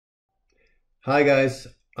Hi guys,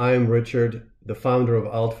 I am Richard, the founder of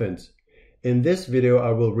altFINS. In this video,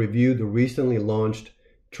 I will review the recently launched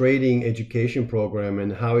trading education program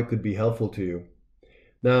and how it could be helpful to you.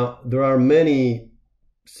 Now, there are many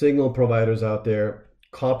signal providers out there,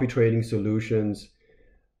 copy trading solutions,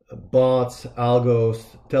 bots, algos,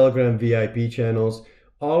 Telegram VIP channels.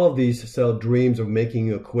 All of these sell dreams of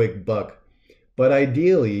making a quick buck. But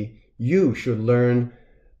ideally, you should learn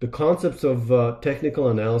the concepts of technical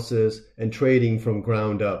analysis and trading from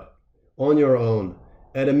ground up on your own,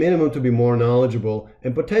 at a minimum to be more knowledgeable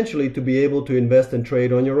and potentially to be able to invest and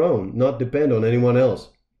trade on your own, not depend on anyone else.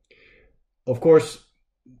 Of course,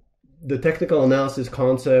 the technical analysis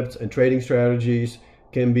concepts and trading strategies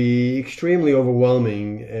can be extremely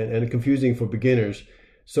overwhelming and confusing for beginners.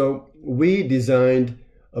 So we designed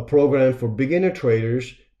a program for beginner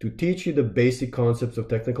traders to teach you the basic concepts of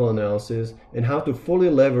technical analysis and how to fully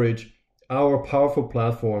leverage our powerful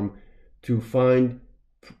platform to find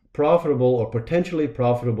profitable or potentially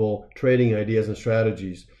profitable trading ideas and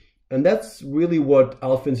strategies. And that's really what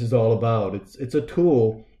altFINS is all about. It's a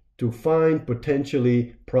tool to find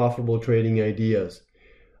potentially profitable trading ideas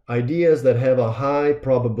that have a high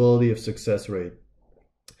probability of success rate.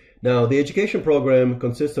 Now, the education program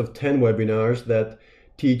consists of 10 webinars that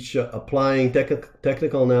teach applying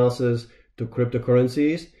technical analysis to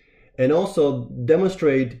cryptocurrencies and also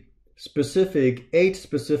demonstrate eight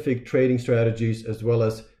specific trading strategies as well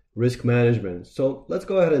as risk management. So let's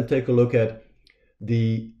go ahead and take a look at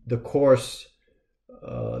the course,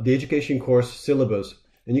 the education course syllabus.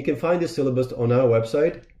 And you can find this syllabus on our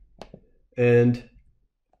website. And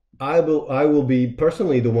I will be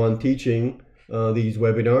personally the one teaching these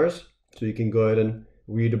webinars. So you can go ahead and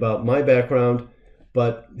read about my background.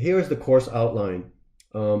 But here's the course outline.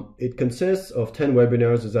 It consists of 10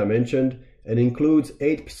 webinars, as I mentioned, and includes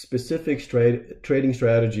 8 specific trading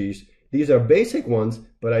strategies. These are basic ones,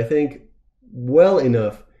 but I think well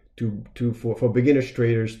enough for beginner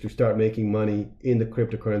traders to start making money in the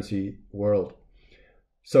cryptocurrency world.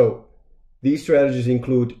 So these strategies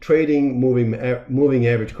include trading moving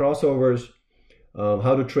average crossovers,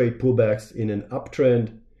 how to trade pullbacks in an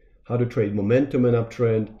uptrend, how to trade momentum in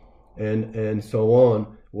uptrend, and so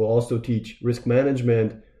on. We'll also teach risk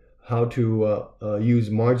management, how to use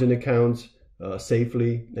margin accounts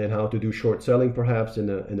safely, and how to do short selling perhaps in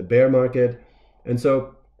a bear market. And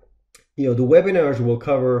so, the webinars will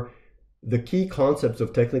cover the key concepts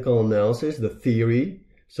of technical analysis, the theory,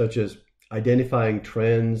 such as identifying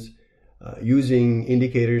trends, using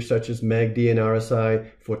indicators such as MACD and RSI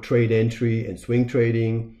for trade entry and swing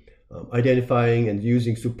trading, identifying and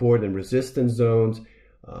using support and resistance zones,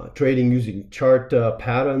 trading using chart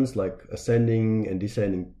patterns like ascending and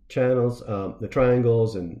descending channels, the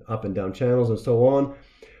triangles and up and down channels and so on.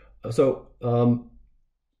 So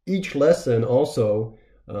each lesson also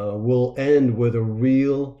will end with a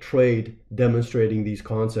real trade demonstrating these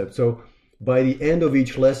concepts. So by the end of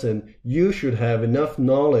each lesson, you should have enough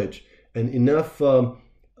knowledge and enough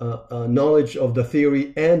knowledge of the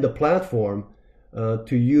theory and the platform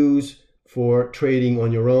to use for trading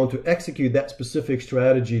on your own, to execute that specific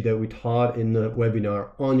strategy that we taught in the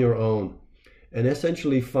webinar on your own, and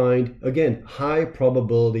essentially find, again, high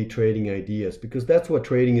probability trading ideas, because that's what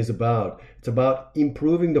trading is about. It's about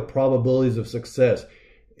improving the probabilities of success.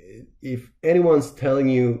 If anyone's telling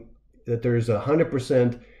you that there's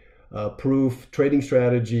 100% proof trading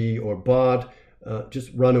strategy or bot,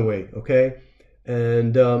 just run away, okay?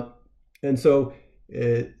 And so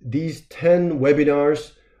these 10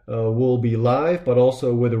 webinars will be live, but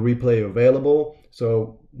also with a replay available.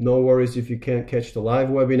 So no worries if you can't catch the live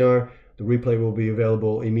webinar. The replay will be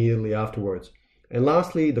available immediately afterwards. And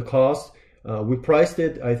lastly, the cost. We priced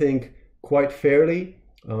it, I think, quite fairly.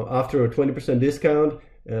 After a 20% discount,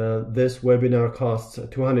 this webinar costs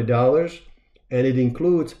 $200, and it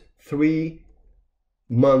includes 3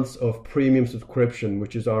 months of premium subscription,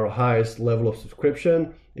 which is our highest level of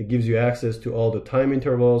subscription. It gives you access to all the time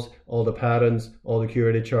intervals, all the patterns, all the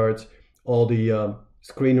curated charts, all the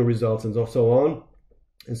screener results, and so on.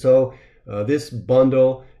 And so this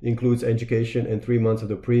bundle includes education and 3 months of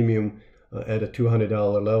the premium at a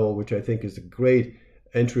 $200 level, which I think is a great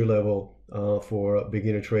entry level for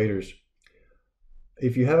beginner traders.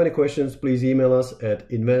 If you have any questions, please email us at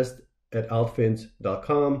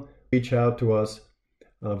invest@altfins.com. Reach out to us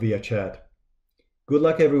via chat. Good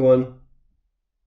luck, everyone.